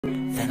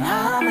Then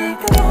I'll make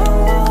a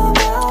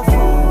love for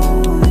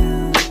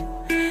you.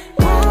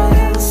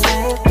 I'll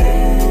slip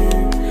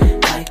in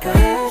like a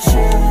hair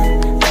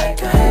sharing,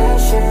 like a hair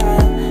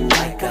sharing,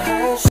 like a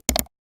hair sharing.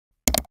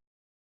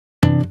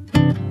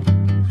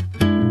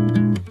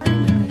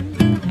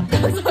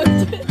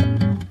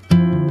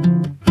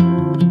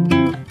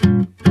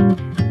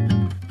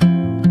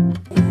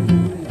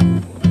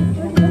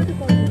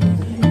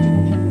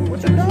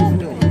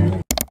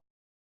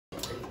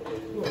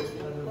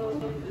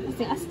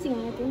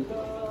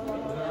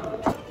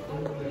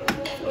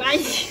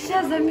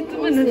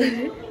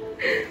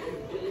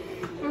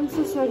 I'm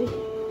so sorry.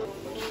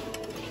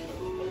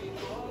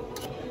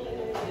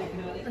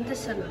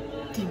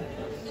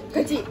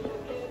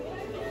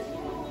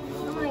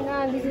 Oh my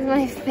god, this is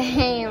my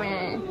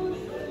favorite.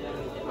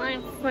 My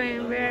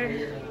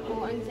favorite.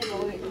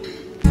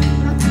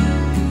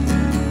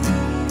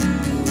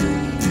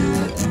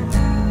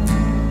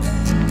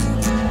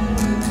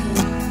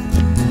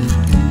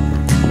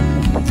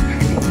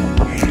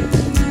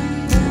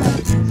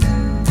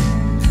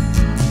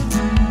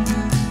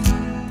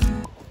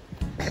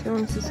 She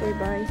wants to say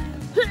bye.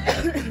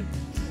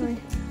 Bye.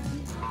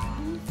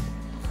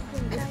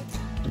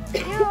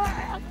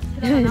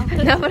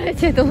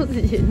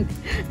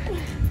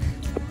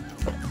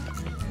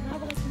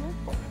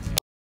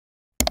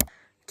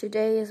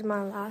 Today is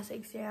my last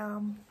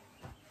exam.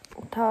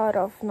 Thought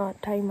of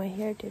not tying my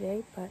hair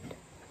today, but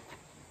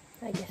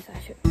I guess I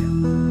should.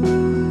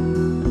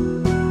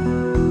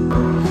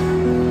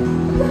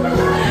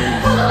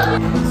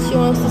 She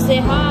wants to say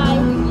hi.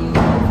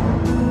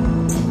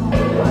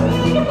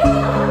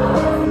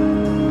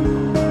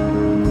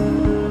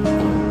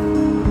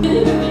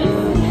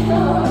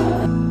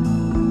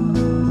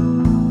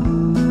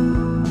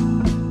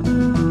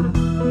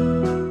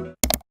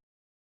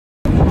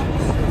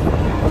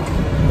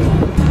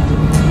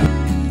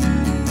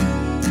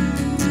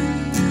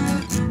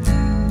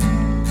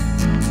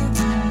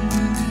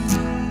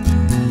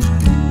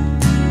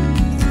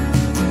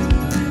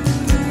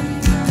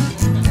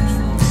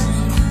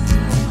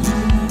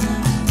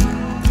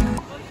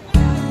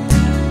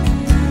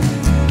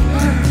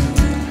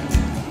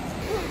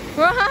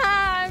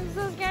 I'm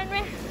so scared,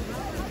 man.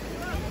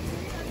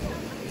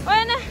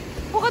 Why na?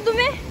 Buka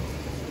dumi.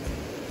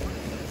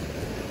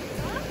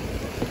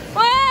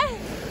 Why?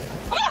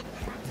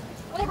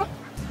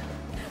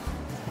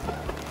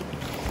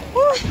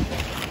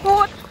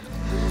 What?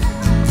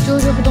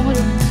 Jojo, putong ko.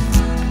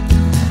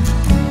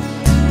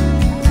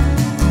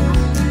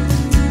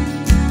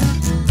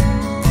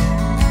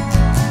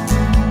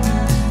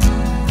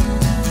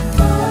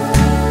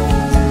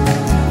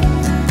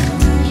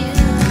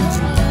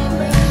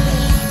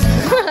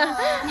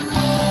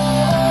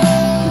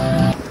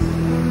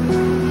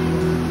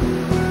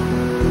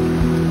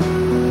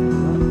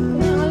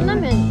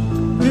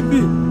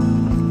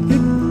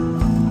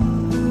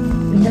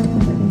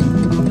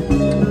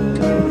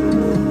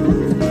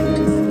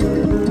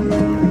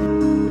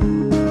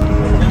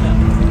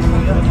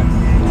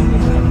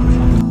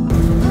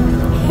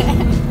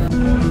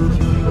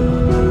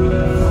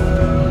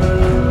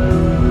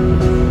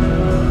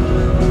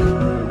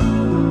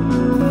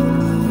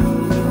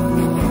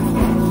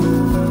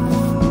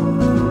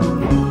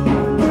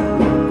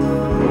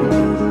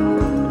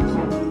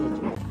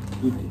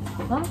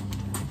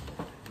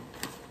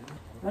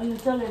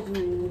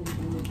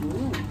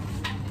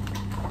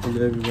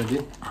 Hello everybody.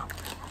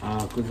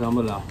 Good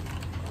samala.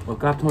 What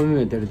got home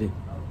with there?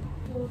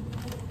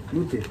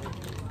 Look it.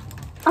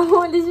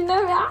 Oh, did you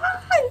know me?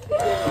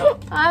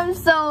 I'm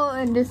so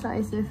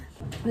indecisive.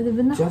 Shut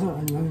up,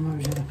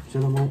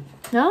 shut up.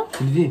 No?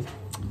 Didi.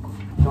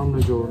 Down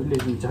the door,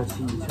 letting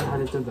Jachi,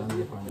 had it done.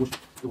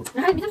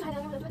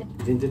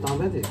 Didn't it on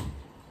that day?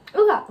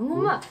 Uga,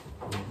 Mama.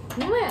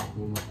 Mama.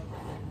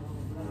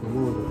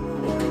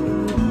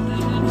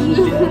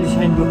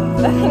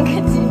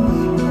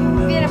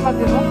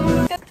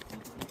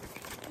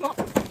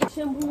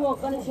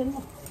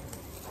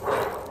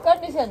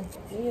 Condition.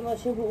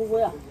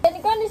 Any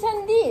condition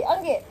di,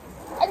 angge.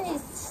 Ani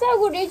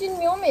sagu region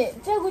miome,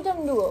 jagu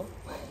jam duo.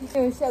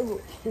 Sagu.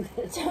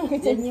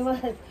 Jagu jam. Ni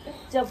mah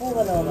jabu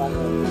kalau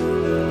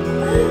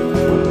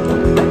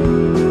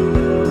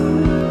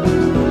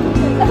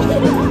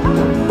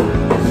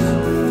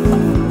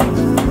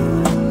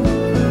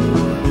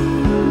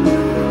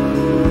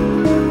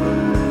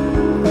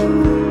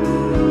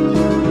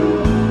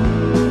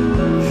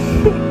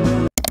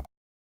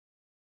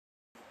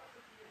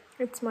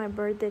It's my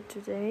birthday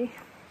today,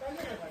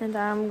 and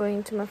I'm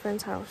going to my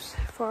friend's house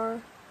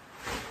for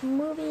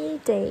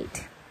movie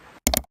date.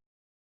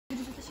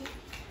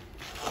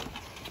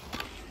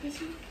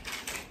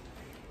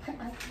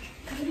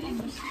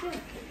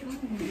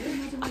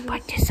 A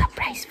birthday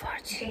surprise for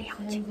you.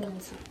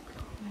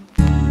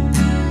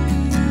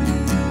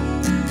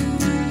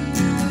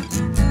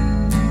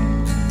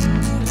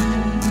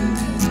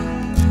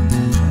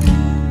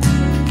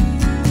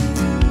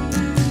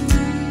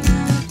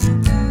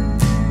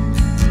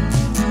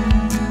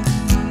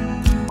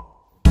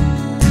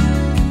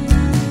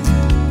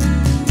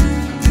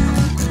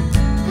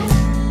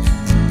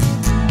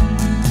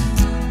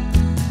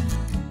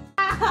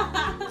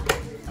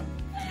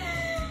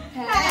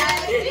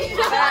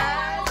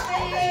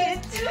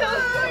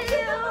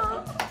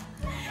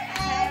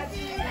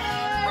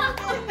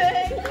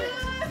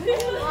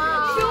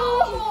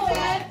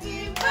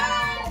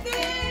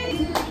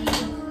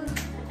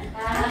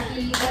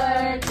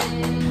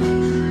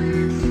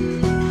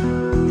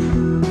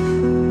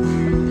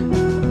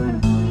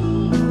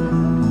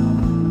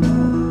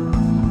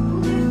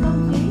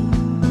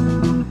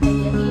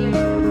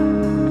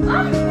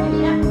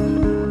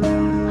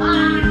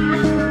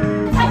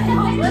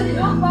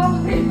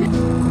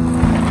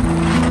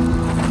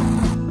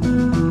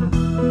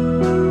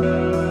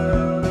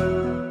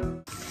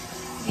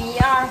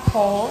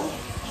 home,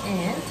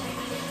 and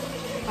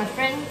my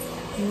friends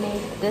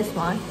made this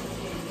one,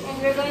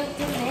 and we're going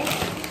to make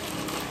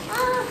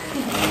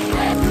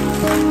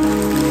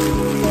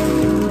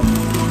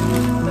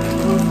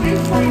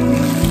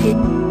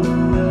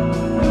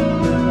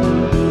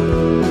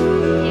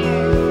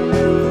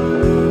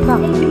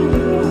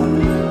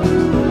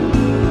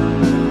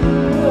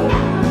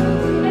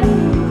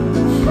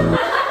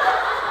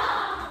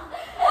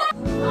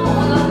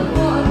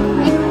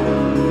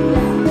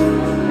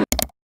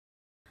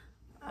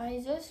I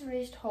just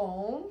reached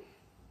home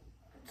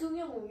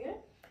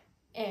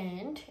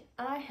and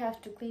I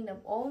have to clean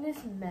up all this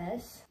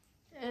mess,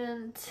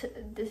 and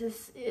this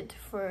is it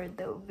for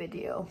the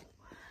video.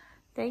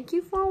 Thank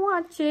you for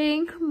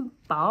watching.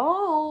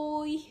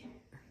 Bye.